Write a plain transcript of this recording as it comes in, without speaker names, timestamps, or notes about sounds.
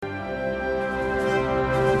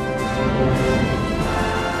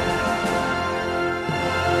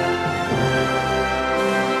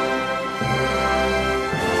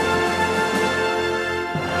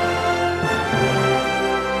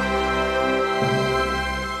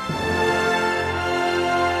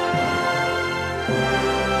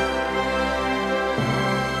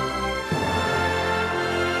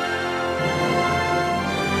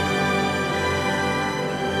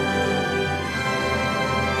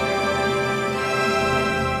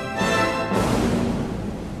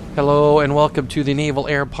Hello and welcome to the Naval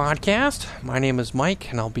Air Podcast. My name is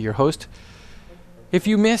Mike and I'll be your host. If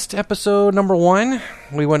you missed episode number 1,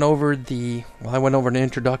 I went over an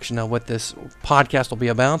introduction of what this podcast will be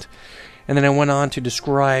about, and then I went on to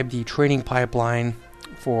describe the training pipeline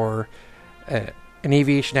for an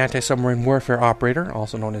aviation anti-submarine warfare operator,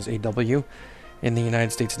 also known as AW, in the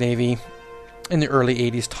United States Navy in the early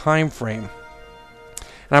 80s time frame.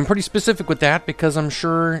 And I'm pretty specific with that because I'm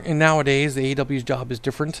sure nowadays the AW's job is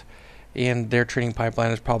different and their training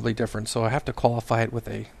pipeline is probably different, so I have to qualify it with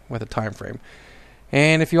a time frame.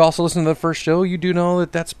 And if you also listen to the first show, you do know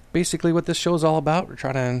that that's basically what this show is all about. We're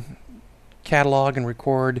trying to catalog and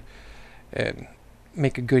record and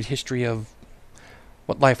make a good history of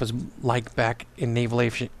what life was like back in naval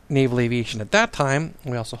aviation at that time.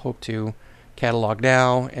 We also hope to catalog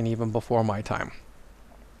now and even before my time.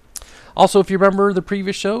 Also, if you remember the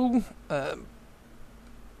previous show,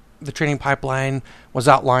 the training pipeline was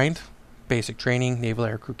outlined. Basic training, Naval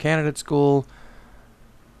Air Crew Candidate School,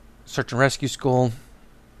 Search and Rescue School,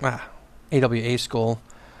 AWA School,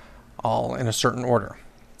 all in a certain order.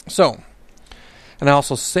 So, and I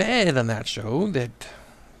also said on that show that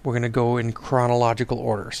we're going to go in chronological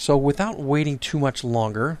order. So without waiting too much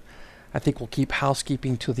longer, I think we'll keep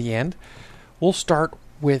housekeeping to the end. We'll start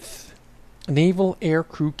with Naval Air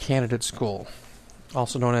Crew Candidate School,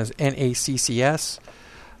 also known as NACCS.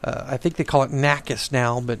 I think they call it NACCS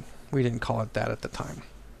now, but we didn't call it that at the time.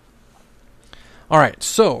 All right,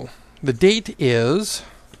 so the date is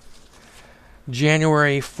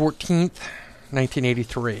January 14th,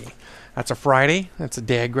 1983. That's a Friday. That's the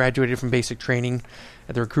day I graduated from basic training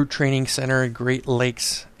at the Recruit Training Center in Great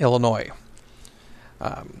Lakes, Illinois.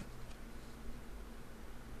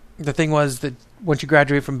 The thing was that once you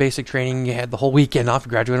graduate from basic training, you had the whole weekend off.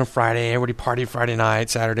 You graduated on Friday. Everybody partied Friday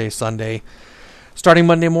night, Saturday, Sunday. Starting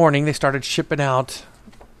Monday morning, they started shipping out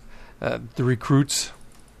the recruits,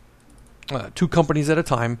 2 companies at a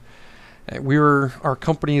time. Our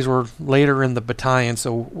companies were later in the battalion,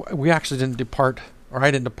 so we actually didn't depart, or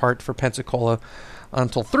I didn't depart for Pensacola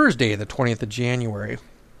until Thursday, the 20th of January.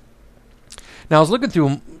 Now, I was looking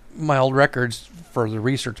through my old records for the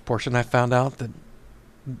research portion. I found out that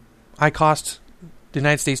I cost the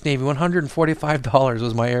United States Navy $145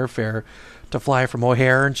 was my airfare to fly from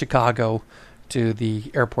O'Hare in Chicago to the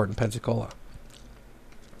airport in Pensacola.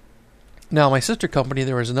 Now, my sister company,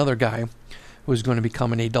 there was another guy who was going to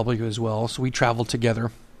become an AW as well, so we traveled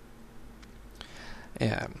together.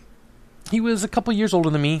 And he was a couple years older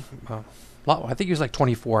than me. I think he was like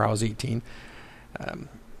 24, I was 18.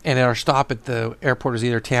 And our stop at the airport was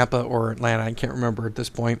either Tampa or Atlanta, I can't remember at this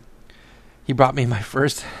point. He brought me my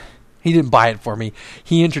first... He didn't buy it for me.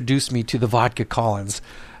 He introduced me to the Vodka Collins.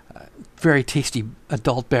 Very tasty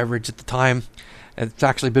adult beverage at the time. It's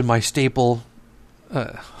actually been my staple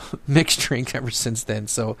mixed drink ever since then.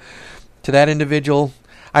 So, to that individual,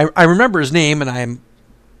 I remember his name, and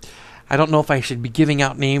I don't know if I should be giving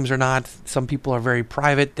out names or not. Some people are very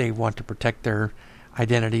private. They want to protect their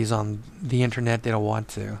identities on the internet. They don't want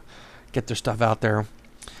to get their stuff out there.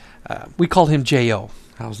 We called him J.O.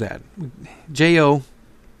 How's that? J.O.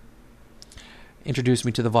 introduced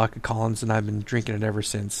me to the Vodka Collins, and I've been drinking it ever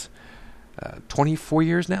since. 24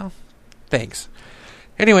 years now? Thanks.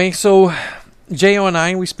 Anyway, so J.O. and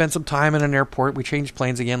I, we spent some time in an airport. We changed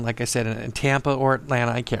planes again, like I said, in Tampa or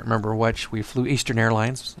Atlanta. I can't remember which. We flew Eastern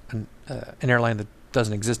Airlines, an airline that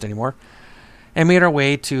doesn't exist anymore, and made our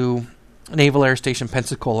way to Naval Air Station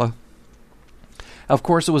Pensacola. Of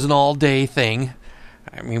course, it was an all-day thing.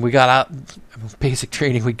 I mean, we got out, basic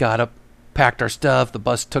training, we got up, packed our stuff. The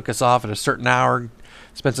bus took us off at a certain hour,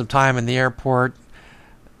 spent some time in the airport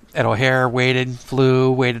at O'Hare, waited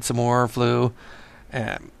some more, flew.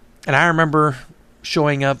 And I remember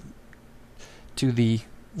showing up to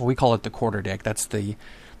we call it the quarterdeck. That's the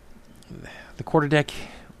quarterdeck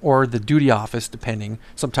or the duty office, depending.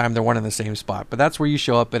 Sometimes they're one in the same spot. But that's where you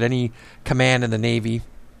show up at any command in the Navy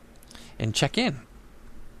and check in.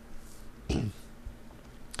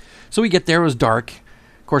 So we get there. It was dark.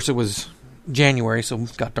 Of course, it was January, so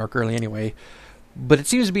it got dark early anyway. But it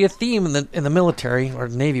seems to be a theme in the military, or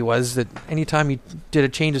the Navy was, that anytime you did a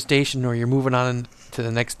change of station or you're moving on to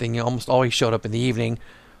the next thing, you almost always showed up in the evening,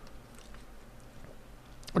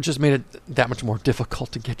 which just made it that much more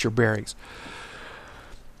difficult to get your bearings.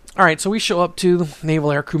 All right, so we show up to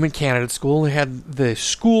Naval Air Crewman Candidate School. They had the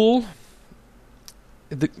school,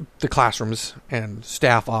 the classrooms and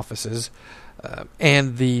staff offices,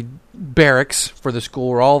 and the barracks for the school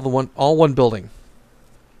were all one building.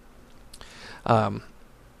 And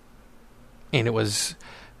it was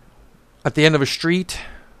at the end of a street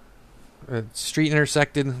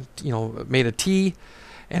intersected, made a T,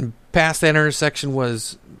 And past that intersection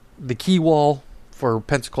was the key wall for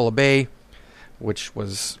Pensacola Bay, which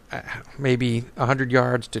was maybe 100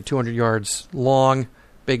 yards to 200 yards long,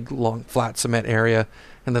 big, long, flat cement area.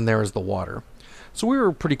 And then there was the water. So we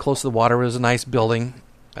were pretty close to the water. It was a nice building.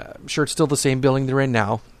 I'm sure it's still the same building they're in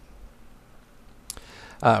now.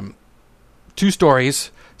 2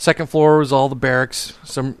 stories. Second floor was all the barracks,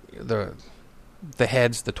 the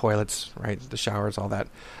heads, the toilets, right, the showers, all that,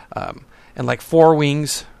 and like 4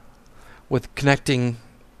 wings with connecting.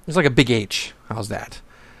 It's like a big H. How's that?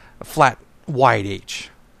 A flat, wide H.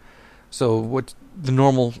 So what the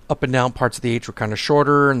normal up and down parts of the H were kind of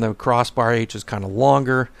shorter, and the crossbar H was kind of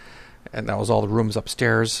longer, and that was all the rooms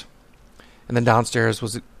upstairs. And then downstairs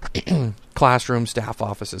was classroom, staff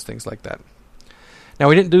offices, things like that. Now,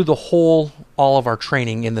 we didn't do all of our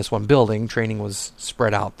training in this one building. Training was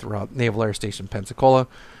spread out throughout Naval Air Station Pensacola,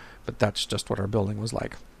 but that's just what our building was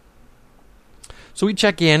like. So we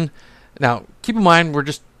check in. Now, keep in mind, we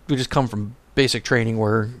just come from basic training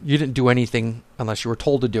where you didn't do anything unless you were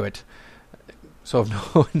told to do it. So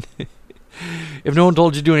if no one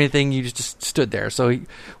told you to do anything, you just stood there. So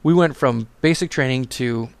we went from basic training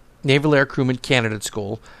to Naval Air Crewman Candidate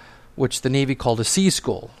School, which the Navy called a C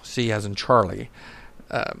school, C as in Charlie.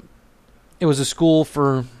 It was a school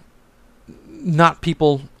for not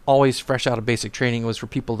people always fresh out of basic training. It was for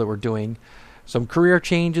people that were doing some career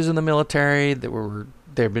changes in the military,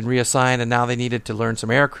 they've been reassigned, and now they needed to learn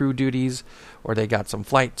some air crew duties, or they got some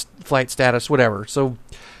flight status, whatever. So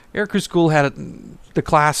air crew school the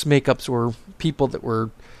class makeups were people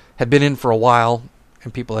that had been in for a while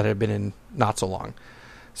and people that had been in not so long.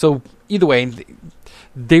 So either way,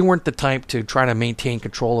 they weren't the type to try to maintain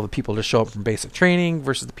control of the people to show up from basic training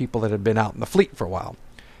versus the people that had been out in the fleet for a while.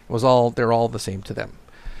 They're all the same to them.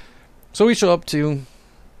 So we show up to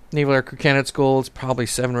Naval Air Crew Candidate School. It's probably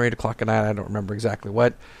 7 or 8 o'clock at night. I don't remember exactly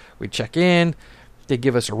what. We check in. They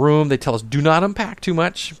give us a room. They tell us do not unpack too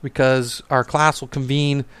much because our class will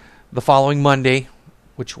convene the following Monday,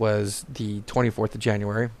 which was the 24th of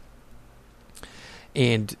January.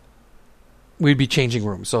 And we'd be changing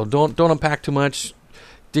rooms. So don't unpack too much.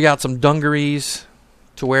 Dig out some dungarees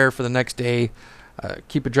to wear for the next day.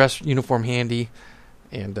 Keep a dress uniform handy.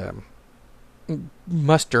 And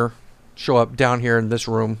show up down here in this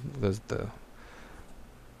room, the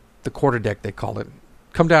quarterdeck they called it.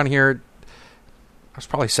 Come down here. It's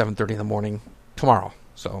probably 7:30 in the morning tomorrow.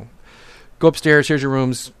 So go upstairs. Here's your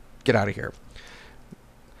rooms. Get out of here.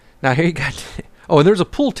 Now here you got. Oh, and there's a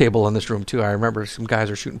pool table in this room too. I remember some guys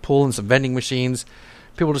are shooting pool and some vending machines.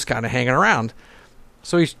 People just kind of hanging around.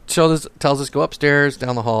 So he tells us go upstairs,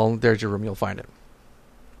 down the hall. There's your room. You'll find it.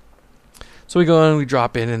 So we go in, we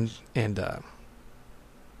drop in, and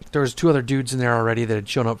there was 2 other dudes in there already that had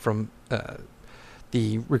shown up from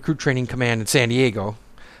the recruit training command in San Diego.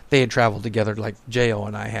 They had traveled together like J.O.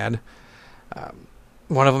 and I had.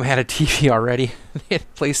 One of them had a TV already. They had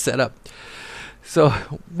a place set up. So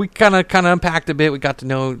we kind of unpacked a bit. We got to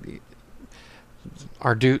know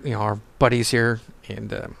our buddies here, and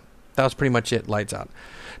that was pretty much it. Lights out.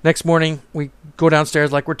 Next morning, we go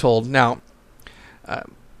downstairs like we're told. Now,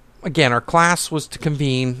 again, our class was to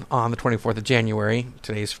convene on the 24th of January.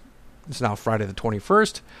 It's now Friday the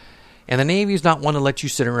 21st, and the Navy's not one to let you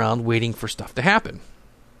sit around waiting for stuff to happen.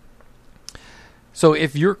 So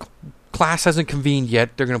if your class hasn't convened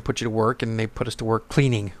yet, they're going to put you to work, and they put us to work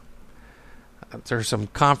cleaning. There's some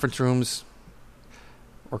conference rooms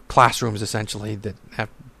or classrooms essentially that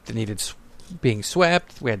needed being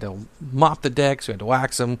swept. We had to mop the decks. We had to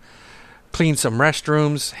wax them, clean some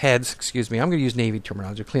restrooms, heads. Excuse me. I'm going to use Navy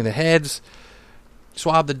terminology. Clean the heads,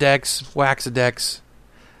 swab the decks, wax the decks.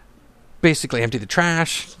 Basically, empty the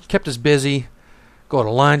trash. Kept us busy. Go to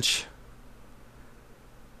lunch.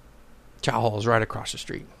 Chow hall is right across the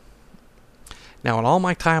street. Now, in all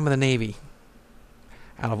my time in the Navy,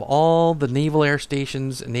 out of all the naval air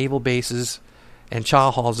stations and naval bases and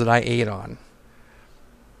chow halls that I ate on,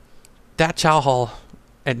 that chow hall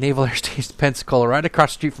at Naval Air Station Pensacola, right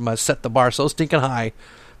across the street from us, set the bar so stinking high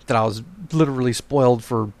that I was literally spoiled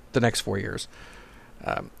for the next 4 years.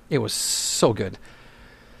 It was so good.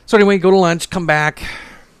 So anyway, go to lunch, come back,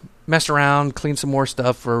 mess around, clean some more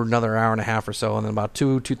stuff for another hour and a half or so, and then about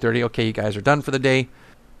 2:30, okay, you guys are done for the day.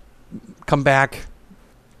 Come back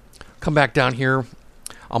down here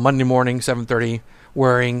on Monday morning, 7:30,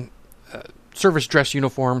 wearing service dress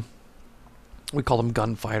uniform. We call them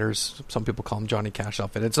gunfighters. Some people call them Johnny Cash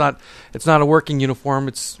outfit. It's not a working uniform.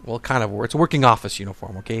 It's a working office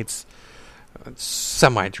uniform. Okay, it's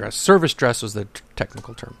semi-dress. Service dress was the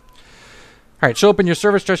technical term. All right, show up in your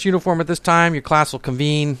service dress uniform at this time. Your class will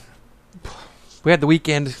convene. We had the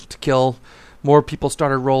weekend to kill. more people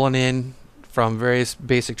started rolling in from various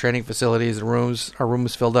basic training facilities. Our room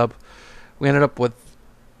was filled up. We ended up with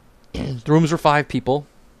the rooms were 5 people.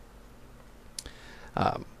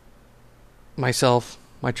 Myself,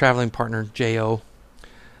 my traveling partner Jo,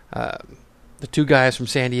 the 2 guys from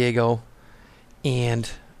San Diego, and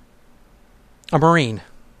a Marine.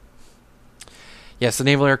 Yes, the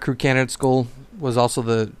Naval Air Crew Candidate School was also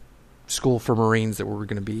the school for Marines that were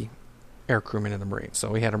going to be air crewmen in the Marines.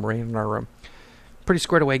 So we had a Marine in our room. Pretty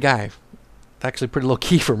squared away guy. Actually pretty low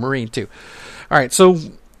key for a Marine too. All right, so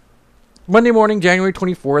Monday morning, January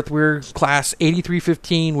 24th, we were class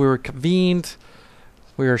 8315. We were convened.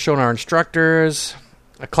 We were shown our instructors.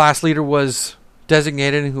 A class leader was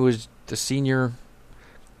designated, who was the senior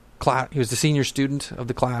class. He was the senior student of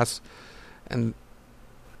the class. And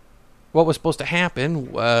what was supposed to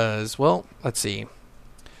happen was, well, let's see.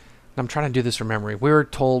 I'm trying to do this from memory. We were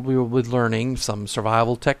told we would be learning some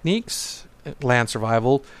survival techniques, land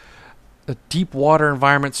survival, deep water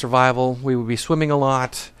environment survival. We would be swimming a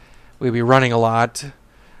lot. We would be running a lot.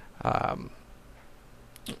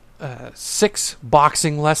 6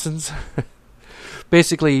 boxing lessons.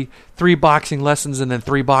 Basically, 3 boxing lessons and then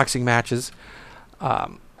 3 boxing matches. I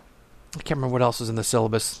can't remember what else was in the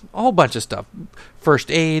syllabus. A whole bunch of stuff.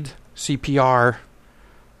 First aid, CPR,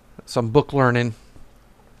 some book learning,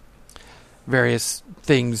 various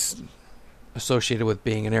things associated with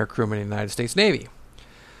being an air crewman in the United States Navy.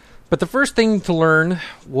 But the first thing to learn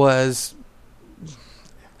was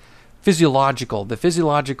the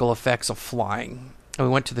physiological effects of flying. And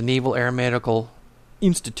we went to the Naval Aeronautical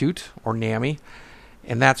Institute, or NAMI,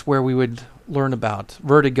 and that's where we would learn about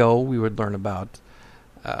vertigo. We would learn about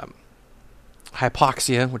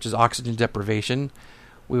hypoxia, which is oxygen deprivation.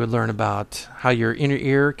 We would learn about how your inner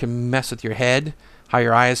ear can mess with your head, how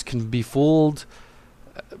your eyes can be fooled,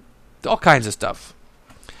 all kinds of stuff.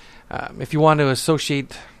 If you want to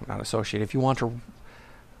if you want to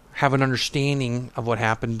have an understanding of what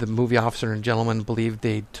happened, the movie Officer and Gentleman believed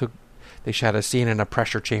they shot a scene in a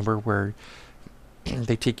pressure chamber where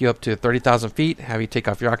they take you up to 30,000 feet, have you take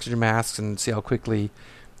off your oxygen masks, and see how quickly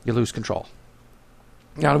you lose control.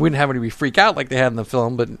 Now, we didn't have anybody freak out like they had in the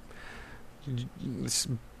film, but it's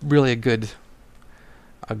really a good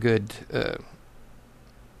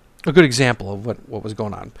example of what was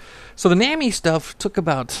going on. So the NAMI stuff took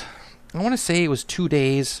about, I want to say it was 2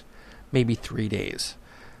 days, maybe 3 days,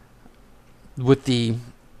 with the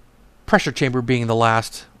pressure chamber being the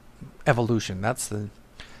last evolution. It's a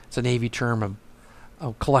Navy term of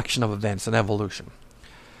a collection of events, an evolution.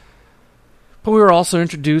 But we were also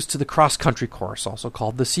introduced to the cross-country course, also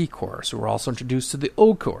called the C course. We were also introduced to the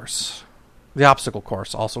O course, the obstacle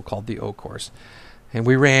course, also called the O course. And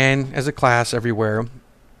we ran as a class everywhere.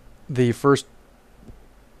 One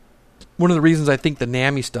of the reasons I think the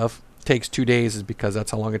NAMI stuff takes 2 days is because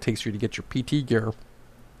that's how long it takes for you to get your PT gear.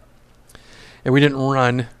 And we didn't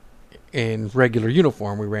run in regular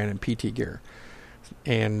uniform. We ran in PT gear.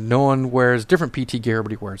 And no one wears different PT gear,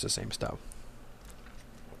 but he wears the same stuff.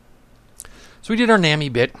 So we did our NAMI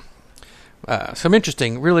bit. Some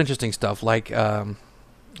real interesting stuff, like,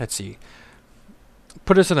 let's see.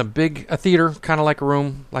 Put us in a theater, kind of like a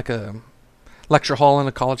room, like a lecture hall in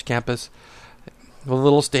a college campus, with a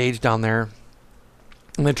little stage down there.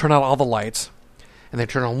 And they turn out all the lights. And they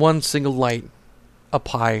turn on one single light up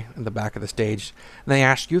high in the back of the stage. And they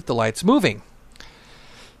ask you if the light's moving.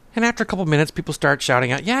 And after a couple minutes, people start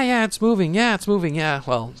shouting out, yeah, it's moving, yeah.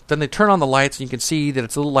 Well, then they turn on the lights, and you can see that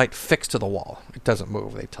it's a little light fixed to the wall. It doesn't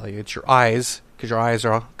move. They tell you it's your eyes, because your eyes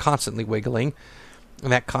are constantly wiggling.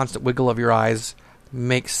 And that constant wiggle of your eyes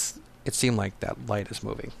makes it seem like that light is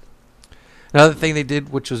moving. Another thing they did,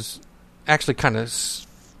 which was actually kind of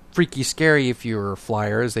freaky scary if you were a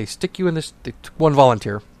flyer, is they stick you in this. They took one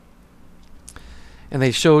volunteer, and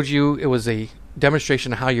they showed you, it was a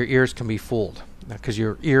demonstration of how your ears can be fooled. Because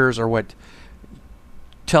your ears are what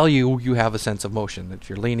tell you have a sense of motion, that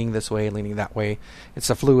you're leaning this way, leaning that way. It's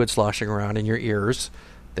the fluid sloshing around in your ears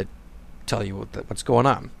that tell you what's going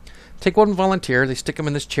on. Take one volunteer, they stick him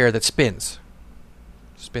in this chair that spins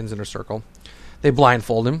in a circle. They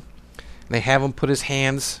blindfold him, and they have him put his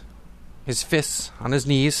fists on his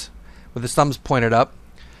knees with his thumbs pointed up,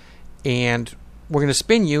 and we're going to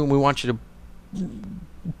spin you, and we want you to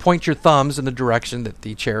point your thumbs in the direction that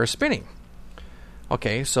the chair is spinning.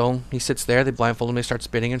 Okay, so he sits there, they blindfold him, they start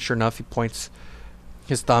spinning, and sure enough, he points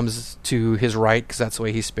his thumbs to his right, because that's the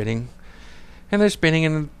way he's spinning. And they're spinning,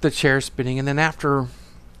 and the chair's spinning, and then after,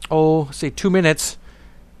 say 2 minutes,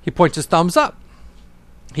 he points his thumbs up.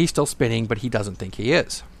 He's still spinning, but he doesn't think he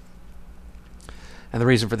is. And the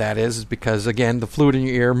reason for that is because, again, the fluid in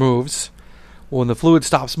your ear moves When the fluid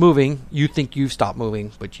stops moving, you think you've stopped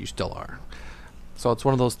moving, but you still are. So it's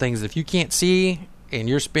one of those things, if you can't see and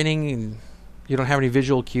you're spinning and you don't have any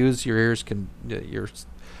visual cues, your ears,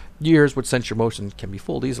 which sense your motion, can be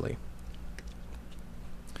fooled easily.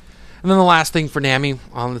 And then the last thing for NAMI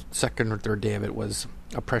on the second or third day of it was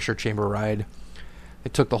a pressure chamber ride. They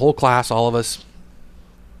took the whole class, all of us,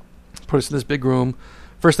 put us in this big room.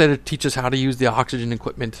 First they had to teach us how to use the oxygen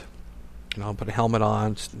equipment. Put a helmet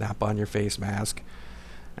on, snap on your face mask.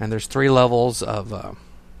 And there's 3 levels of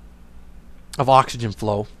oxygen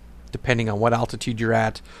flow, depending on what altitude you're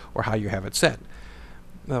at or how you have it set.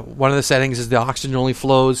 One of the settings is the oxygen only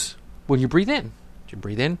flows when you breathe in. You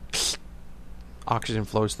breathe in, oxygen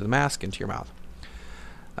flows to the mask into your mouth.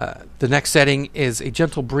 The next setting is a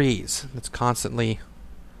gentle breeze that's constantly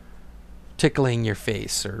tickling your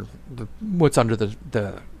face or what's under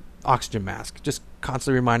the oxygen mask, just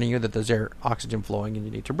constantly reminding you that there's oxygen flowing and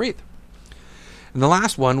you need to breathe. And the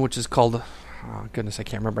last one, which is called, oh goodness, I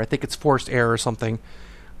can't remember, I think it's forced air or something,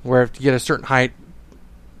 where if you get a certain height,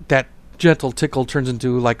 that gentle tickle turns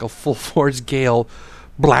into like a full force gale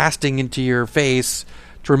blasting into your face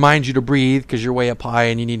to remind you to breathe because you're way up high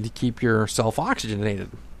and you need to keep yourself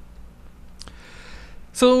oxygenated.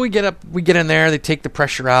 So we get in there, they take the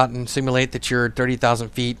pressure out and simulate that you're 30,000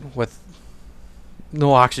 feet with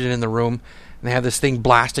no oxygen in the room, and they have this thing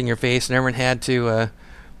blasting your face, and everyone had to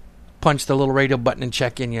punch the little radio button and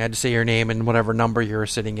check in. You had to say your name and whatever number you were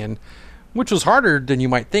sitting in, which was harder than you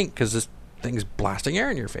might think because this thing's blasting air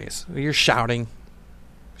in your face. You're shouting,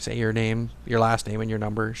 say your name, your last name, and your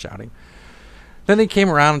number, shouting. Then they came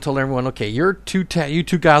around and told everyone, okay, you two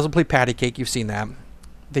guys will play patty cake. You've seen that.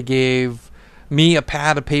 They gave me a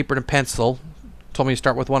pad of paper and a pencil, told me to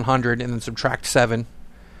start with 100 and then subtract 7.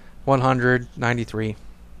 100, 93,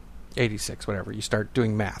 86, whatever. You start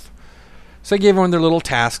doing math. So I gave everyone their little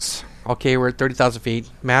tasks. Okay, we're at 30,000 feet.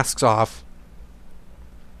 Masks off.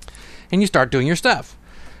 And you start doing your stuff.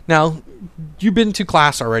 Now, you've been to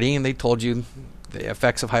class already, and they told you the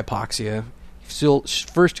effects of hypoxia.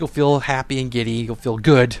 First, you'll feel happy and giddy. You'll feel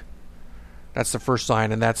good. That's the first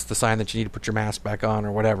sign, and that's the sign that you need to put your mask back on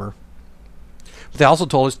or whatever. But they also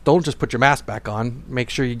told us, don't just put your mask back on. Make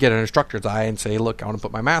sure you get an instructor's eye and say, look, I want to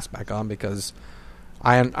put my mask back on because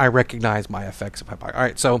I recognize my effects of hypoxia. All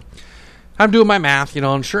right, so I'm doing my math,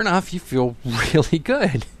 and sure enough, you feel really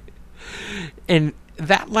good. And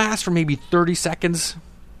that lasts for maybe 30 seconds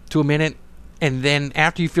to a minute. And then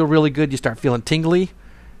after you feel really good, you start feeling tingly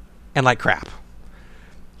and like crap.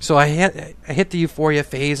 So I hit the euphoria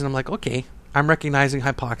phase, and I'm like, okay, I'm recognizing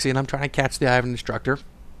hypoxia, and I'm trying to catch the eye of an instructor.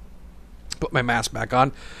 Put my mask back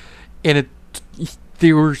on, and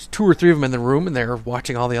there were 2 or 3 of them in the room, and they're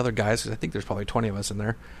watching all the other guys, because I think there's probably 20 of us in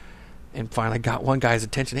there. And finally got one guy's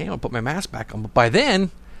attention. Hey, I'll put my mask back on. But by then,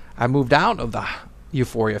 I moved out of the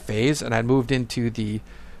euphoria phase, and I moved into the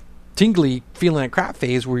tingly feeling like crap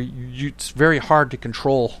phase, where it's very hard to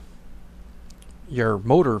control your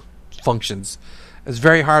motor functions. It's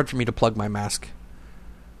very hard for me to plug my mask,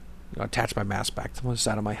 attach my mask back to the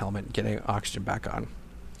side of my helmet and get oxygen back on.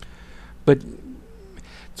 But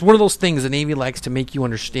it's one of those things the Navy likes to make you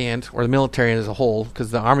understand, or the military as a whole,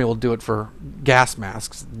 because the Army will do it for gas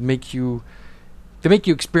masks. They make you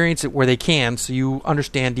experience it where they can, so you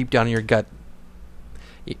understand deep down in your gut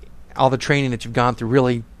all the training that you've gone through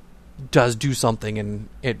really does do something, and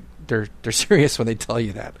they're serious when they tell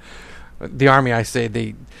you that. The Army, I say,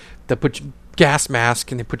 they put you gas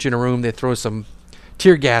mask and they put you in a room. They throw some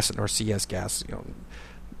tear gas or CS gas,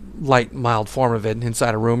 light, mild form of it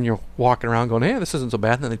inside a room. You're walking around going, hey, this isn't so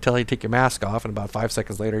bad. And then they tell you to take your mask off, and about 5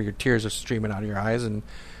 seconds later, your tears are streaming out of your eyes, and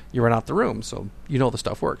you run out the room. So the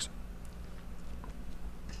stuff works.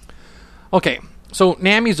 Okay, so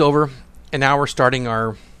NAMI's over, and now we're starting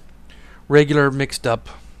our regular not mixed up,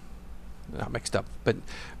 but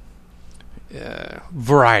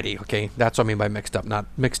variety. Okay, that's what I mean by mixed up, not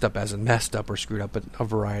mixed up as in messed up or screwed up, but a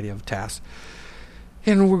variety of tasks.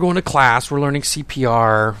 And we're going to class. We're learning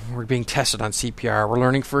CPR. We're being tested on CPR. We're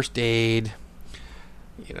learning first aid.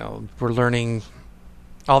 We're learning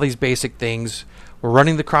all these basic things. We're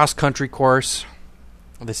running the cross-country course,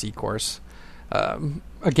 the C course.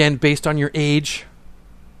 Again, based on your age.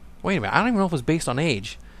 Wait a minute. I don't even know if it was based on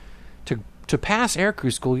age. To pass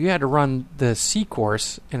aircrew school, you had to run the C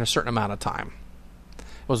course in a certain amount of time.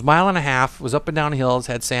 It was 1.5 miles. It was up and down hills,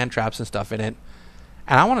 had sand traps and stuff in it.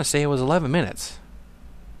 And I want to say it was 11 minutes.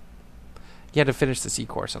 You had to finish the C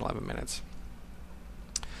course in 11 minutes.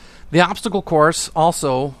 The obstacle course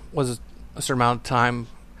also was a certain amount of time.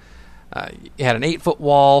 You had an 8-foot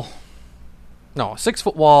wall, a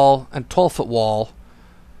 6-foot wall, and 12-foot wall.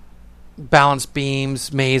 balance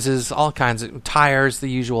beams, mazes, all kinds of tires, the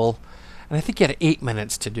usual. And I think you had 8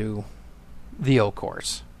 minutes to do the O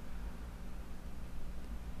course.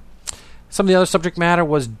 Some of the other subject matter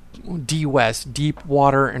was DWEST, Deep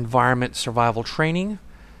Water Environment Survival Training.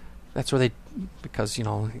 That's where they, because,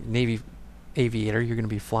 Navy aviator, you're going to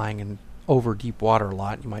be flying in over deep water a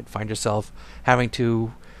lot. You might find yourself having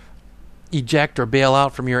to eject or bail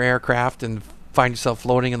out from your aircraft and find yourself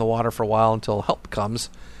floating in the water for a while until help comes.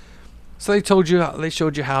 So they showed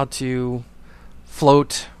you how to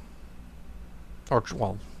float,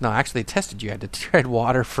 they tested you. You had to tread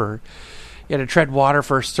water for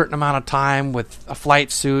a certain amount of time with a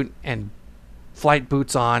flight suit and flight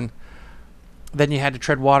boots on. Then you had to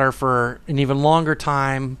tread water for an even longer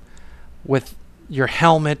time with your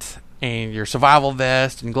helmet and your survival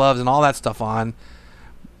vest and gloves and all that stuff on.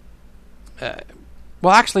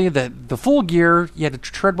 The full gear, you had to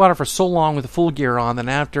tread water for so long with the full gear on, then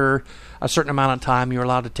after a certain amount of time, you were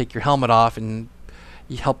allowed to take your helmet off and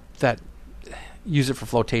you use it for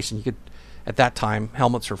flotation. You could, at that time,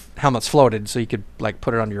 helmets floated, so you could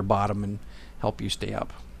put it under your bottom and help you stay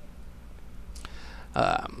up.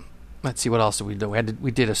 Let's see, what else did we do? We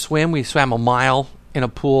did a swim. We swam a mile in a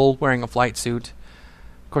pool wearing a flight suit.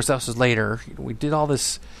 Of course, that was later. We did all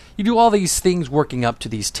this. You do all these things working up to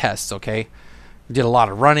these tests, okay? We did a lot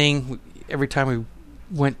of running. Every time we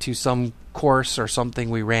went to some course or something,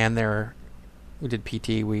 we ran there. We did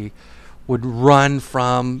PT. We would run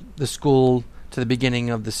from the school to the beginning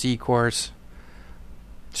of the C course,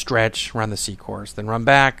 stretch, run the C course, then run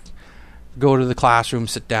back, go to the classroom,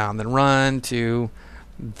 sit down, then run to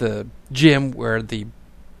the gym where the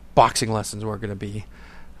boxing lessons were going to be,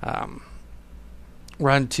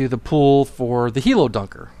 run to the pool for the helo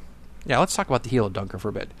dunker. Yeah, let's talk about the helo dunker for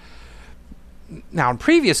a bit. Now, in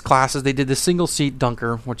previous classes, they did the single seat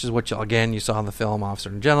dunker, which is what you saw in the film Officer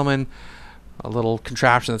and Gentleman, a little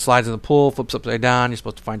contraption that slides in the pool, flips upside down, you're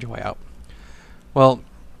supposed to find your way out. Well,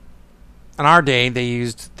 in our day, they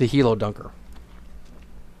used the helo dunker.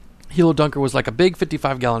 Helo dunker was like a big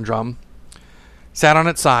 55-gallon drum, sat on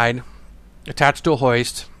its side, attached to a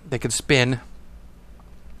hoist. They could spin,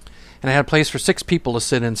 and it had a place for 6 people to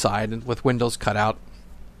sit inside with windows cut out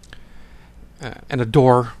and a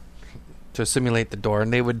door to simulate the door.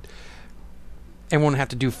 And everyone would have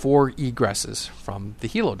to do 4 egresses from the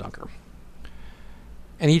helo dunker.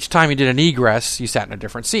 And each time you did an egress, you sat in a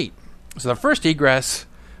different seat. So the first egress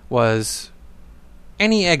was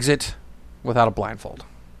any exit without a blindfold.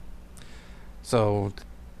 So,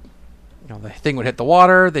 the thing would hit the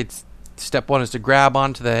water. Step 1 is to grab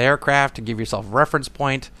onto the aircraft to give yourself a reference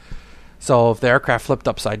point. So if the aircraft flipped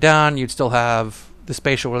upside down, you'd still have the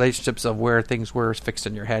spatial relationships of where things were fixed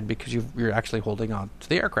in your head because you're actually holding on to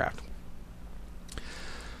the aircraft.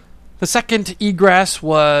 The second egress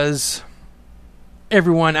was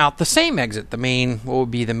everyone out the same exit. What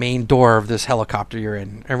would be the main door of this helicopter you're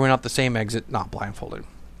in. Everyone out the same exit, not blindfolded.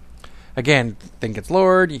 Again, thing gets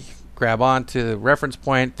lowered, you grab onto the reference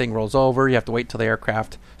point, thing rolls over, you have to wait till the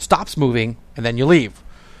aircraft stops moving, and then you leave.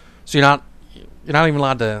 So you're not even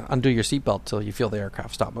allowed to undo your seatbelt till you feel the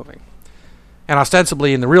aircraft stop moving. And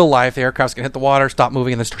ostensibly, in the real life, the aircraft's going to hit the water, stop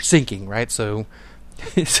moving, and then start sinking, right? So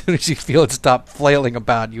as soon as you feel it stop flailing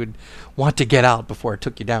about, you would want to get out before it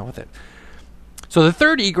took you down with it. So the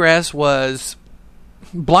third egress was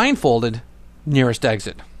blindfolded, nearest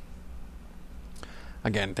exit.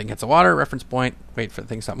 Again, thing hits the water, reference point, wait for the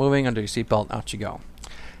thing to stop moving, undo your seatbelt, out you go.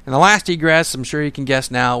 And the last egress, I'm sure you can guess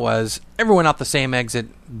now, was everyone out the same exit,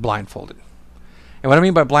 blindfolded. And what I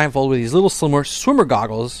mean by blindfolded, with these little swimmer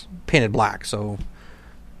goggles painted black.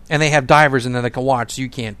 And they have divers in there that can watch, so you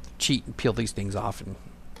can't cheat and peel these things off and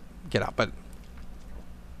get out. But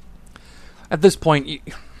at this point,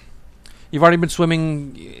 you've already been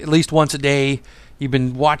swimming at least once a day. You've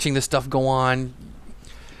been watching this stuff go on.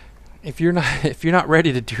 If you're not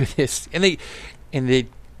ready to do this, and they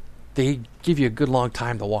give you a good long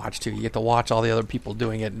time to watch too. You get to watch all the other people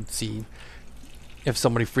doing it and see if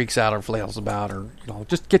somebody freaks out or flails about, or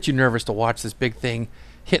just get you nervous to watch this big thing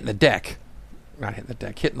hitting the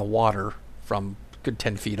water from a good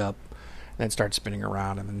 10 feet up, and then start spinning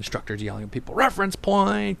around, and the instructor's yelling at people, reference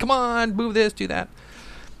point, come on, move this, do that.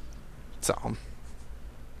 So,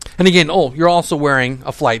 and again, you're also wearing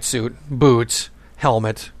a flight suit, boots,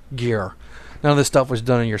 helmet, gear. None of this stuff was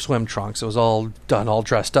done in your swim trunks. It was all done all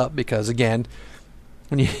dressed up because, again,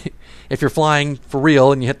 if you're flying for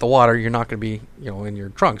real and you hit the water, you're not going to be, in your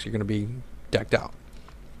trunks. You're going to be decked out.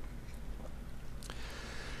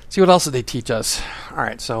 See, what else did they teach us? All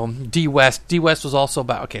right, so DWEST. DWEST was also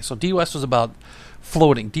about, DWEST was about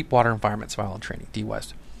floating, deep water environment survival training,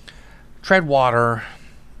 DWEST. Tread water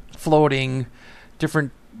floating,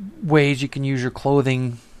 different ways you can use your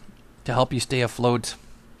clothing to help you stay afloat.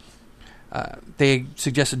 They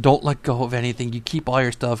suggested don't let go of anything. You keep all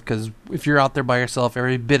your stuff, because if you're out there by yourself,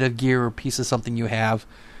 every bit of gear or piece of something you have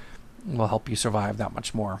will help you survive that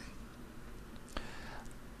much more.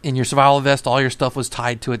 In your survival vest, all your stuff was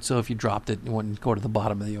tied to it, so if you dropped it, you wouldn't go to the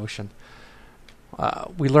bottom of the ocean.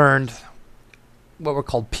 We learned what were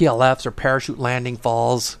called PLFs, or parachute landing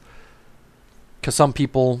falls, because some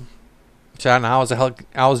people said, I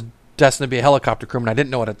was destined to be a helicopter crewman. I didn't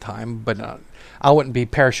know it at the time, but I wouldn't be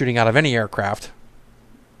parachuting out of any aircraft.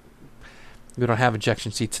 We don't have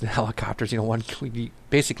ejection seats in helicopters.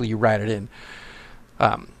 Basically you ride it in.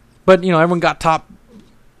 But everyone got top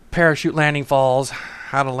parachute landing falls,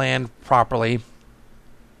 how to land properly.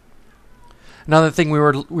 Another thing we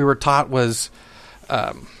were taught was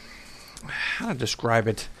how to describe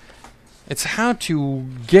it. It's how to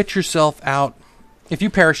get yourself out. If you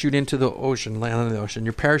parachute into the ocean, land in the ocean,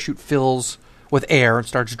 your parachute fills with air and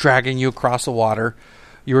starts dragging you across the water.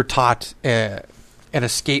 You were taught an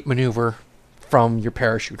escape maneuver from your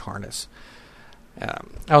parachute harness. That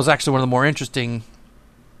was actually one of the more interesting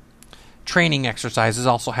training exercises.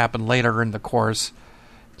 Also happened later in the course.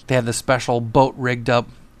 They had this special boat rigged up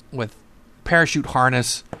with parachute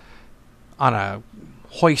harness on a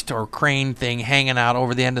hoist or crane thing hanging out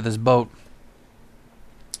over the end of this boat.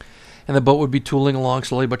 And the boat would be tooling along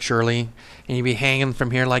slowly but surely, and you'd be hanging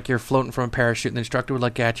from here like you're floating from a parachute, and the instructor would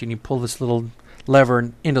look at you, and you pull this little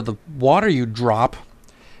lever into the water, you'd drop,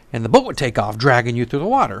 and the boat would take off, dragging you through the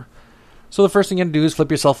water. So the first thing you have to do is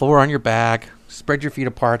flip yourself over on your back, spread your feet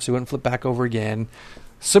apart so you wouldn't flip back over again,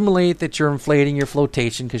 simulate that you're inflating your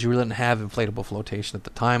flotation, because you really didn't have inflatable flotation at the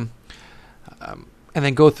time, and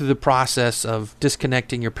then go through the process of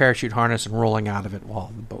disconnecting your parachute harness and rolling out of it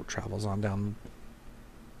while the boat travels on down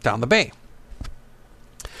the bay.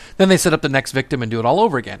 Then they set up the next victim and do it all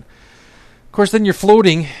over again. Of course, then you're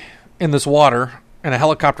floating in this water, and a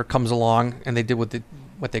helicopter comes along, and they did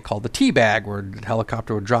what they call the tea bag, where the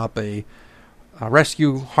helicopter would drop a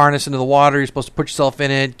rescue harness into the water. You're supposed to put yourself in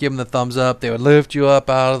it, give them the thumbs up. They would lift you up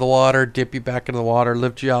out of the water, dip you back into the water,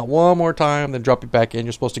 lift you out one more time, then drop you back in.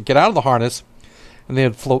 You're supposed to get out of the harness, and they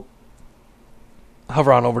would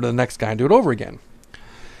hover on over to the next guy and do it over again.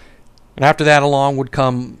 And after that, along would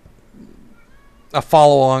come a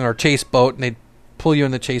follow-along or chase boat, and they'd pull you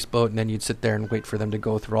in the chase boat, and then you'd sit there and wait for them to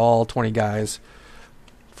go through all 20 guys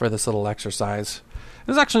for this little exercise. It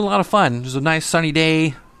was actually a lot of fun. It was a nice sunny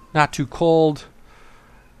day, not too cold.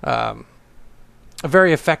 A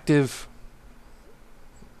very effective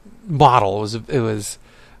model. It was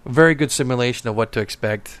a very good simulation of what to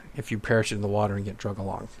expect if you parachute in the water and get drug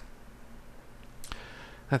along.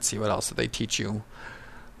 Let's see, what else did they teach you?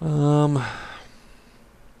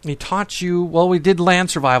 He taught you, we did land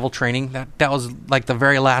survival training. That was like the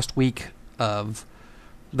very last week of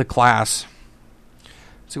the class.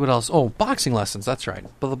 Let's see what else. Oh, boxing lessons. That's right.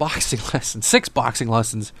 But the boxing lessons, 6 boxing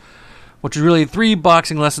lessons, which is really 3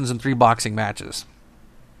 boxing lessons and 3 boxing matches.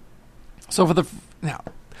 So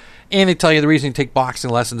and they tell you the reason you take boxing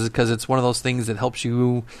lessons is because it's one of those things that helps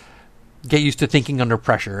you get used to thinking under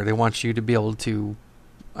pressure. They want you to be able to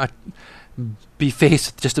be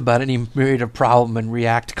faced with just about any myriad of problem and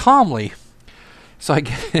react calmly. So I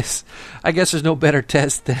guess there's no better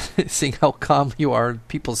test than seeing how calm you are.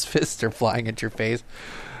 People's fists are flying at your face.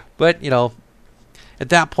 But, at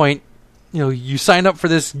that point, you sign up for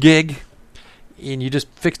this gig, and you just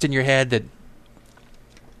fixed in your head that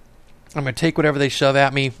I'm going to take whatever they shove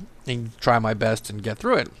at me and try my best and get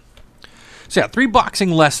through it. So 3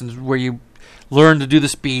 boxing lessons where you learn to do the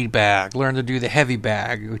speed bag, learn to do the heavy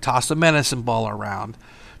bag, you toss a medicine ball around,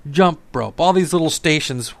 jump rope, all these little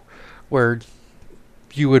stations where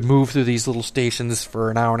you would move through these little stations for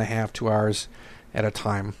an hour and a half, 2 hours at a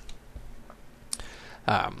time.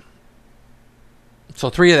 So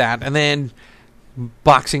 3 of that. And then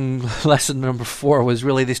boxing lesson number 4 was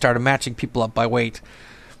really they started matching people up by weight.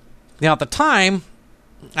 Now, at the time,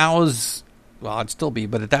 I'd still be,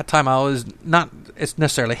 but at that time I was not it's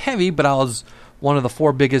necessarily heavy, but I was one of the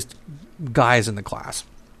 4 biggest guys in the class.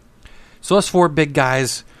 So us 4 big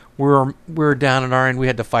guys, we were down in our end. We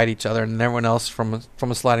had to fight each other, and everyone else from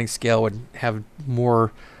a sliding scale would have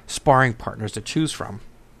more sparring partners to choose from.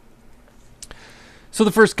 So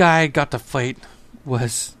the first guy I got to fight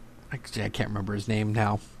was, I can't remember his name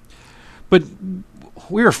now, but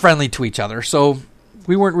we were friendly to each other, so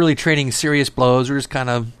we weren't really trading serious blows. We were just kind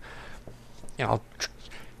of,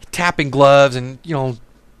 tapping gloves and,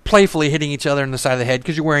 playfully hitting each other in the side of the head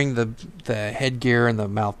because you're wearing the headgear and the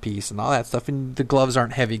mouthpiece and all that stuff, and the gloves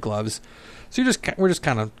aren't heavy gloves. So we're just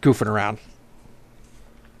kind of goofing around.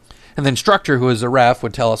 And the instructor, who was a ref,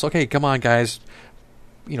 would tell us, okay, come on, guys,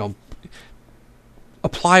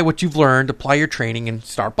 apply what you've learned, apply your training, and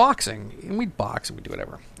start boxing. And we'd box and we'd do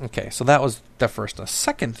whatever. Okay, so that was the first. The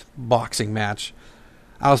second boxing match,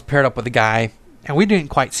 I was paired up with a guy, and we didn't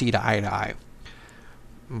quite see eye to eye.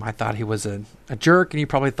 I thought he was a jerk, and he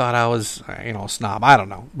probably thought I was, a snob. I don't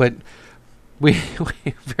know. But we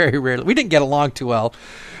very rarely, we didn't get along too well.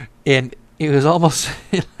 And it was almost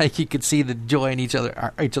like you could see the joy in each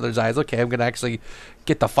other's eyes. Okay, I'm going to actually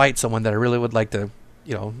get to fight someone that I really would like to,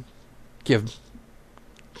 give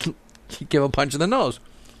a punch in the nose.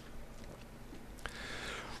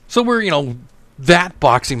 So we're, that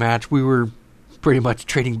boxing match, we were pretty much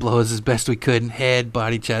trading blows as best we could, head,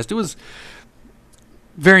 body, chest. It was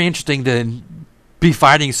very interesting to be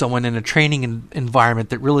fighting someone in a training environment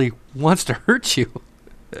that really wants to hurt you.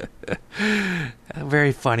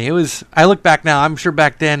 Very funny. It was. I look back now. I'm sure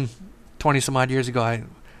back then, 20 some odd years ago,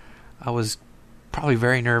 I was probably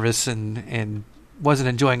very nervous and wasn't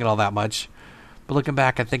enjoying it all that much. But looking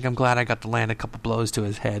back, I think I'm glad I got to land a couple blows to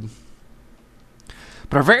his head.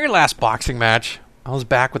 But our very last boxing match, I was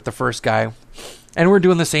back with the first guy, and we're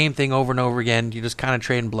doing the same thing over and over again. You just kind of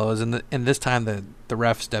trading blows, and this time the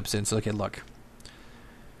ref steps in and says, okay, look,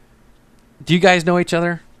 do you guys know each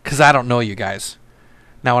other? Because I don't know you guys.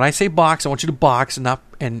 Now, when I say box, I want you to box, and I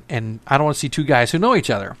don't want to see two guys who know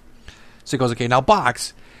each other. So he goes, okay, now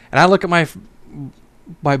box. And I look at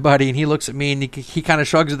my buddy, and he looks at me, and he kind of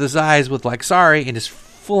shrugs his eyes with like, sorry, and just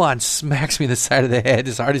full on smacks me in the side of the head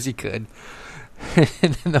as hard as he could.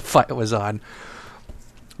 And then the fight was on.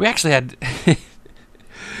 We actually had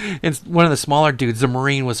and one of the smaller dudes, the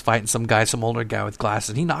Marine, was fighting some older guy with glasses,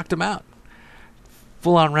 and he knocked him out.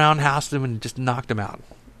 Full on roundhoused him and just knocked him out.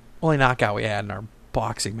 Only knockout we had in our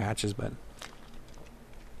boxing matches, but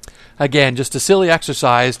again, just a silly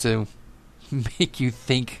exercise to make you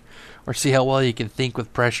think or see how well you can think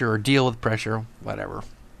with pressure or deal with pressure, whatever.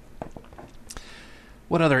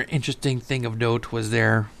 What other interesting thing of note was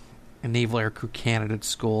there in Naval Air Crew Candidate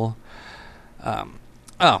School?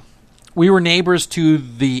 We were neighbors to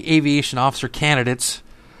the aviation officer candidates.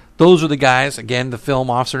 Those were the guys, again, the film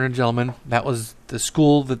Officer and Gentleman. That was the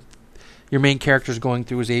school that your main character is going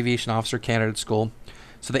through, was Aviation Officer Candidate School.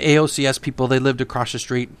 So the AOCS people, they lived across the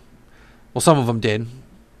street. Well, some of them did,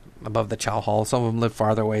 above the chow hall. Some of them lived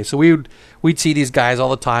farther away. So we'd see these guys all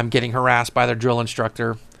the time getting harassed by their drill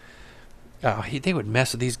instructor. They would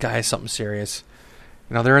mess with these guys, something serious.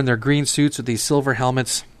 They're in their green suits with these silver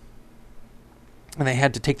helmets, and they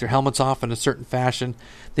had to take their helmets off in a certain fashion.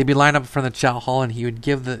 They'd be lined up in front of the chow hall, and he would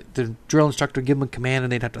give the drill instructor would give them a command,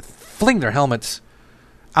 and they'd have to fling their helmets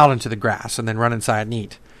out into the grass and then run inside and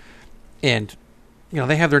eat. And,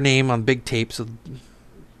 they have their name on big tape, so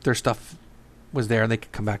their stuff was there, and they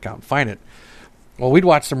could come back out and find it. Well, we'd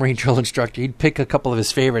watch the Marine drill instructor. He'd pick a couple of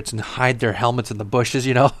his favorites and hide their helmets in the bushes,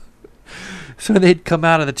 So they'd come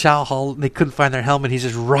out of the chow hall, and they couldn't find their helmet. He's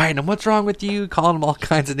just riding them. What's wrong with you? Calling them all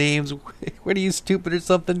kinds of names. What are you, stupid or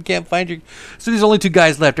something? Can't find your... So there's only two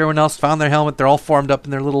guys left. Everyone else found their helmet. They're all formed up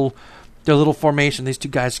in their little formation. These two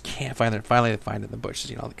guys can't find it. Finally, they find it in the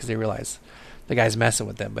bushes, because they realize the guy's messing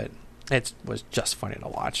with them. But it was just funny to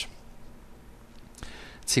watch.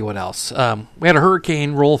 Let's see what else. We had a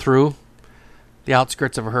hurricane roll through the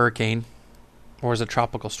outskirts of a hurricane, or was it a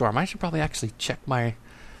tropical storm? I should probably actually check I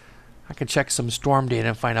could check some storm data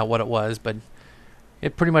and find out what it was, but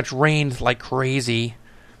it pretty much rained like crazy.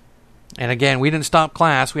 And again, we didn't stop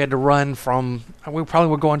class. We had to run we probably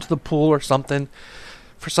were going to the pool or something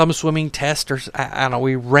for some swimming test, or I don't know.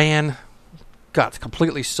 We ran, got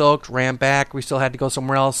completely soaked, ran back. We still had to go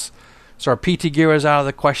somewhere else. So our PT gear was out of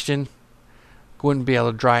the question. Wouldn't be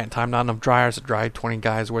able to dry it in time. Not enough dryers to dry 20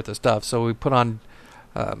 guys worth of stuff. So we put on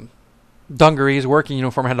dungarees, working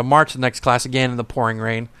uniform, had to march the next class again in the pouring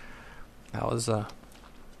rain. That was, I'm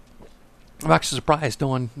actually surprised no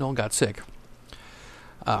one got sick.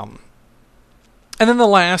 And then the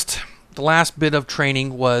last bit of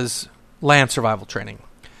training was land survival training.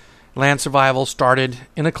 Land survival started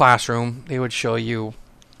in a classroom. They would show you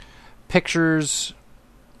pictures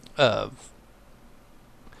of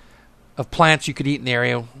plants you could eat in the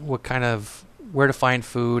area, where to find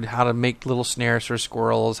food, how to make little snares for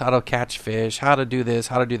squirrels, how to catch fish, how to do this,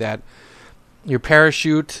 how to do that. Your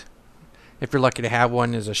parachute, if you're lucky to have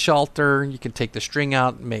one, is a shelter. You can take the string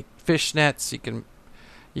out and make fish nets. You can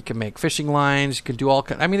make fishing lines. You can do all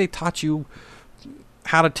kinds. They taught you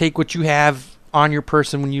how to take what you have on your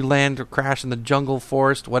person when you land or crash in the jungle,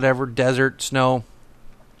 forest, whatever, desert, snow,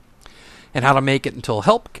 and how to make it until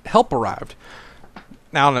help arrived.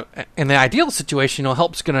 Now, in the ideal situation,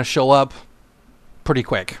 help's going to show up pretty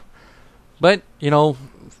quick. But,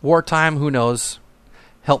 wartime, who knows?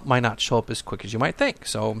 Help might not show up as quick as you might think.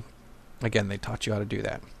 So, again, they taught you how to do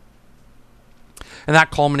that. And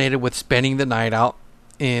that culminated with spending the night out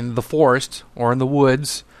in the forest or in the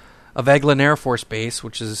woods of Eglin Air Force Base,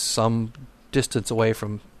 which is some distance away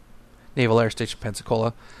from Naval Air Station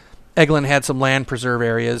Pensacola. Eglin had some land preserve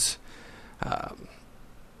areas.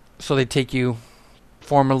 So they take you,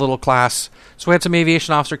 form a little class. So we had some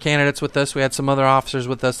aviation officer candidates with us. We had some other officers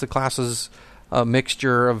with us. The class was a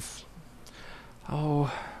mixture of,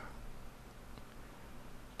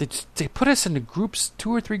 they put us into groups,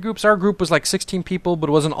 2 or 3 groups. Our group was like 16 people, but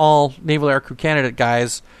it wasn't all Naval Air Crew candidate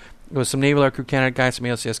guys. It was some Naval Air Crew candidate guys, some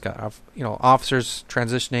ALCS guys, officers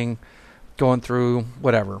transitioning, going through,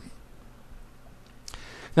 whatever.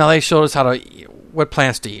 Now they showed us what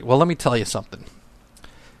plants to eat. Well, let me tell you something.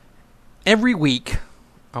 Every week,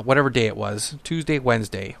 whatever day it was, Tuesday,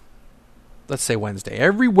 Wednesday, let's say Wednesday,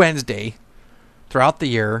 every Wednesday throughout the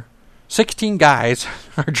year, 16 guys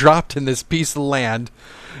are dropped in this piece of land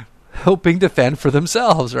hoping to fend for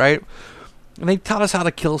themselves, right? And they taught us how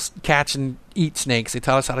to catch and eat snakes. They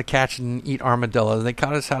taught us how to catch and eat armadillos. They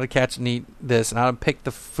taught us how to catch and eat this and how to pick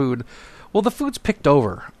the food. Well, the food's picked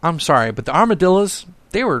over. I'm sorry, but the armadillos,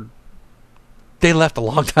 they left a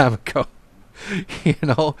long time ago.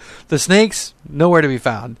 The snakes, nowhere to be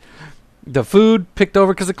found. The food picked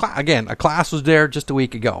over because, a class was there just a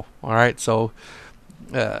week ago. All right, so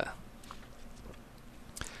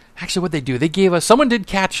actually what they do, they gave us, someone did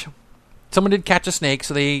catch a snake,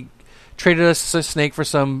 so they traded us a snake for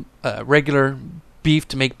some regular beef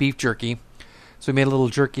to make beef jerky. So we made a little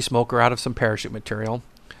jerky smoker out of some parachute material.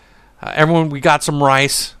 We got some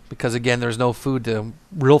rice because, again, there's no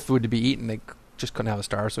real food to be eaten. They just couldn't have a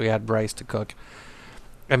star, so we had rice to cook.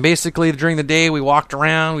 And basically, during the day, we walked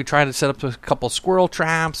around. We tried to set up a couple squirrel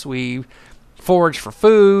traps. We foraged for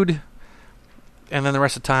food. And then the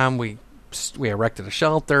rest of the time, we erected a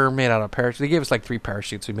shelter made out of parachutes. They gave us like 3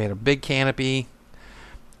 parachutes. We made a big canopy,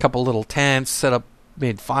 a couple little tents, set up,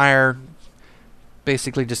 made fire.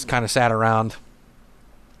 Basically, just kind of sat around.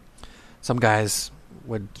 Some guys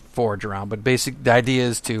would forage around, but the idea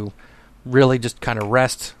is to really just kind of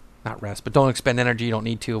not rest, but don't expend energy you don't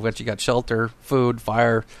need to. Once you got shelter, food,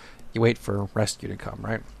 fire, you wait for rescue to come,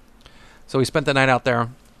 right? So we spent the night out there.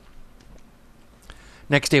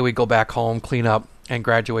 Next day we go back home, clean up, and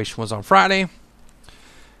graduation was on Friday.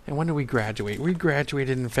 And when did we graduate? We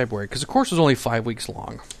graduated in February, because the course was only 5 weeks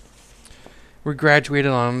long. We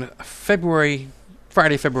graduated on Friday,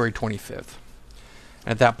 February 25th.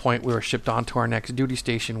 At that point, we were shipped on to our next duty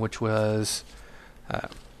station, which was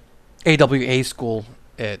AWA school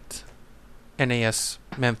at NAS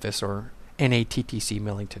Memphis, or NATTC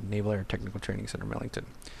Millington, Naval Air Technical Training Center Millington.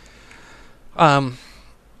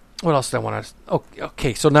 What else did I want to...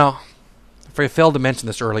 Okay, so now, if I failed to mention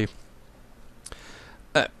this early,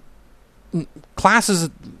 classes,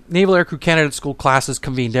 Naval Air Crew Candidate School classes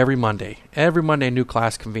convened every Monday. Every Monday a new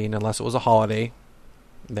class convened, unless it was a holiday.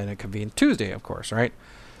 Then it convened Tuesday, of course, right?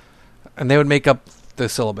 And they would make up the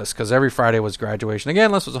syllabus, because every Friday was graduation. Again,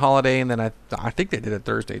 unless it was a holiday, and then I think they did it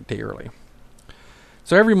Thursday, day early.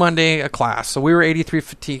 So every Monday, a class. So we were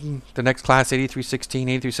 8315, the next class 8316,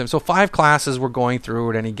 8317. So 5 classes we're going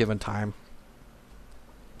through at any given time.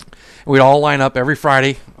 And we'd all line up every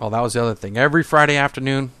Friday. Oh, that was the other thing. Every Friday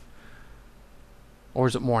afternoon, or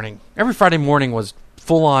is it morning? Every Friday morning was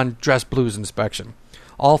full-on dress blues inspection.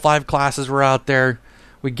 All 5 classes were out there.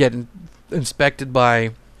 We'd get inspected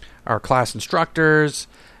by our class instructors,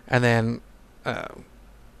 and then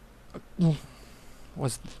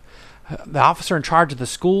was the officer in charge of the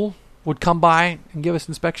school would come by and give us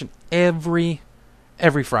inspection every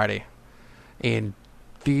Friday. And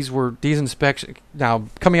these inspections. Now,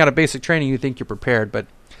 coming out of basic training, you think you're prepared, but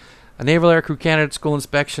a Naval Air Crew Candidate School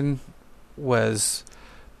inspection was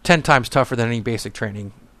 10 times tougher than any basic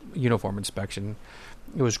training uniform inspection.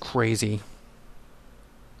 It was crazy,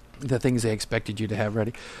 the things they expected you to have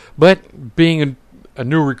ready. But being a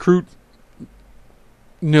new recruit,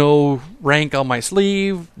 no rank on my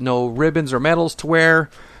sleeve, no ribbons or medals to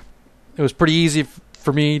wear, it was pretty easy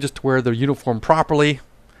for me just to wear the uniform properly,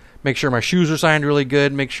 make sure my shoes were signed really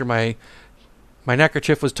good, make sure my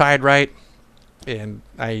neckerchief was tied right, and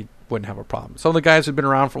I wouldn't have a problem. Some of the guys who'd been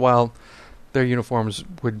around for a while, their uniforms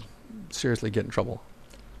would seriously get in trouble.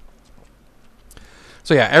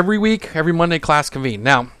 So yeah, every week, every Monday, class convened.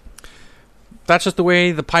 Now, that's just the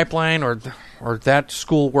way the pipeline or that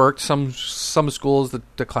school worked. Some schools,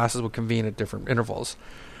 the classes would convene at different intervals.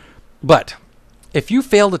 But if you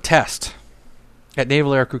failed a test at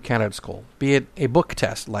Naval Air Crew Candidate School, be it a book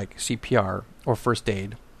test like CPR or first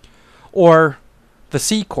aid, or the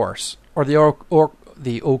C course or the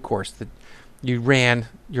the O course that you ran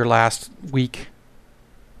your last week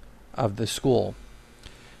of the school,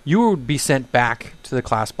 you would be sent back to the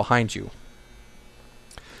class behind you.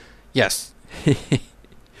 Yes.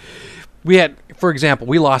 We had, for example,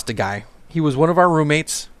 we lost a guy. He was one of our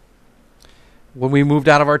roommates. When we moved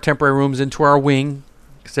out of our temporary rooms into our wing,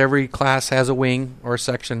 because every class has a wing or a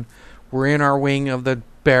section, we're in our wing of the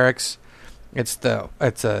barracks. It's a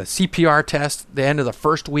CPR test. The end of the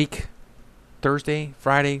first week, Thursday,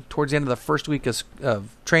 Friday, towards the end of the first week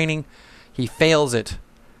of training, he fails it.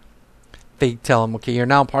 They tell him, okay, you're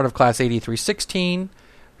now part of class 8316.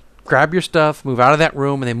 Grab your stuff, move out of that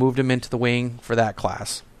room, and they moved him into the wing for that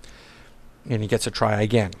class. And he gets to try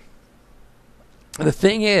again. The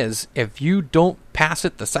thing is, if you don't pass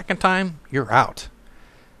it the second time, you're out.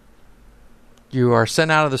 You are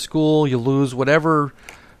sent out of the school, you lose whatever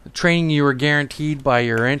training you were guaranteed by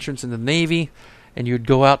your entrance into the Navy, and you'd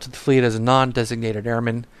go out to the fleet as a non-designated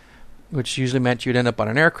airman, which usually meant you'd end up on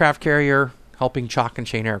an aircraft carrier helping chalk and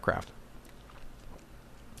chain aircraft.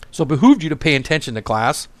 So it behooved you to pay attention to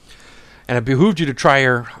class, and it behooved you to try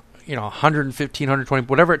your 115, 120,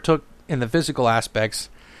 whatever it took in the physical aspects,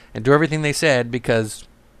 and do everything they said, because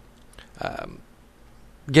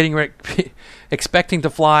expecting to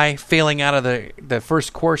fly, failing out of the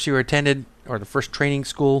first course you attended, or the first training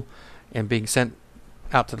school, and being sent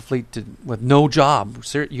out to the fleet with no job.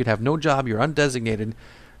 You'd have no job, you're undesignated.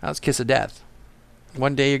 That was kiss of death.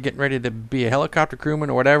 One day you're getting ready to be a helicopter crewman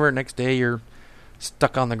or whatever, next day you're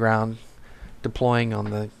stuck on the ground deploying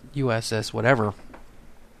on the USS whatever.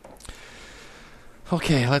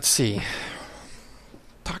 Okay, let's see.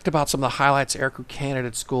 Talked about some of the highlights of Aircrew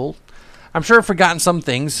Candidate School. I'm sure I've forgotten some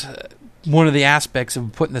things. One of the aspects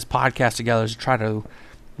of putting this podcast together is to try to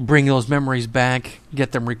bring those memories back,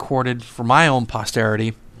 get them recorded for my own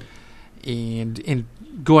posterity. And in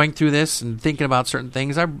going through this and thinking about certain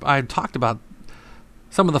things, I talked about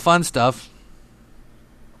some of the fun stuff.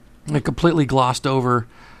 I completely glossed over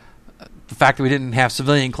the fact that we didn't have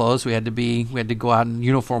civilian clothes. We had to go out in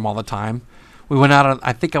uniform all the time.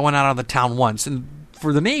 I think I went out of the town once, and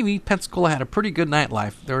for the Navy, Pensacola had a pretty good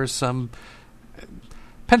nightlife. There was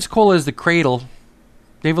Pensacola is the cradle.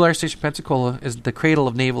 Naval Air Station Pensacola is the cradle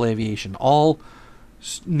of naval aviation. All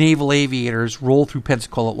naval aviators roll through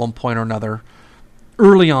Pensacola at one point or another.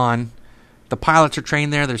 Early on, the pilots are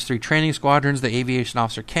trained there. There's 3 training squadrons. The aviation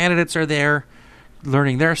officer candidates are there,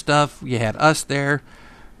 learning their stuff. You had us there.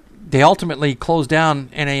 They ultimately closed down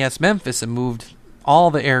NAS Memphis and moved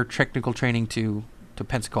all the air technical training to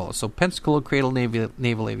Pensacola. So Pensacola cradle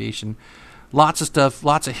naval aviation. Lots of stuff,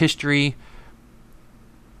 lots of history,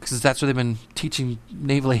 because that's what they've been teaching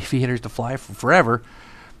naval aviators to fly for forever.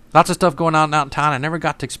 Lots of stuff going on out in town. I never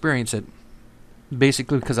got to experience it,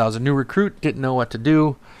 basically because I was a new recruit, didn't know what to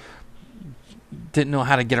do, didn't know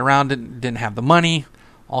how to get around it, didn't have the money.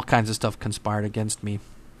 All kinds of stuff conspired against me.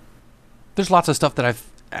 There's lots of stuff that I've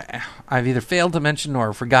either failed to mention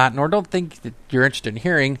or forgotten or don't think that you're interested in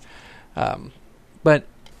hearing. But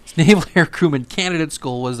Naval Air Crewman Candidate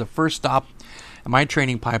School was the first stop in my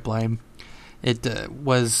training pipeline. It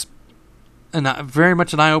was very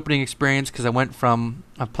much an eye-opening experience, because I went from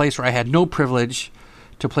a place where I had no privilege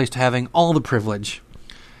to a place to having all the privilege.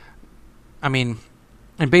 I mean,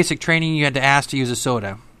 in basic training, you had to ask to use a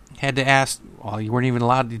soda. You had to ask, you weren't even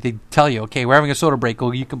allowed to. They'd tell you, okay, we're having a soda break.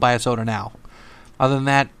 Well, you can buy a soda now. Other than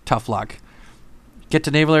that, tough luck. Get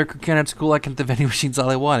to Naval Air Candidate School, I can the vending machines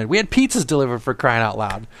all I wanted. We had pizzas delivered, for crying out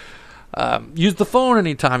loud. Use the phone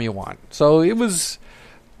anytime you want. So it was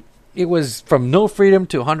from no freedom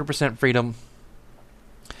to 100% freedom,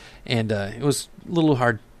 and it was a little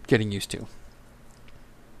hard getting used to.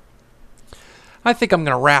 I think I'm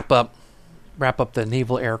going to wrap up the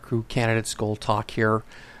Naval Air Crew Candidate School talk here.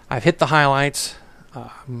 I've hit the highlights.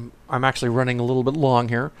 I'm actually running a little bit long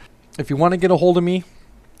here. If you want to get a hold of me,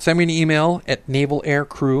 send me an email at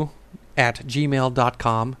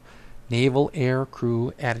navalaircrew@gmail.com.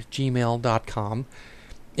 navalaircrew@gmail.com.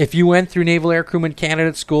 If you went through Naval Air Crewman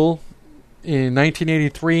Candidate School in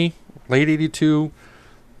 1983, late 82,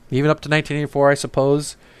 even up to 1984, I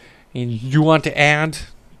suppose, and you want to add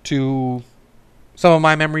to some of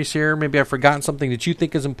my memories here, maybe I've forgotten something that you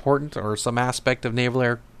think is important, or some aspect of Naval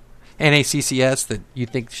Air NACCS that you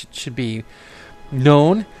think should be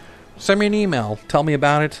known, send me an email. Tell me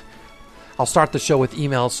about it. I'll start the show with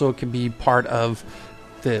emails so it can be part of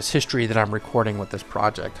this history that I'm recording with this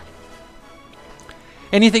project.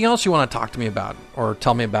 Anything else you want to talk to me about or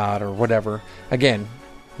tell me about or whatever, again,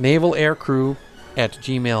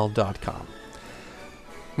 navalaircrew@gmail.com.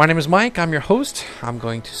 My name is Mike. I'm your host. I'm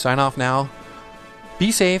going to sign off now.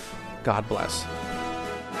 Be safe. God bless.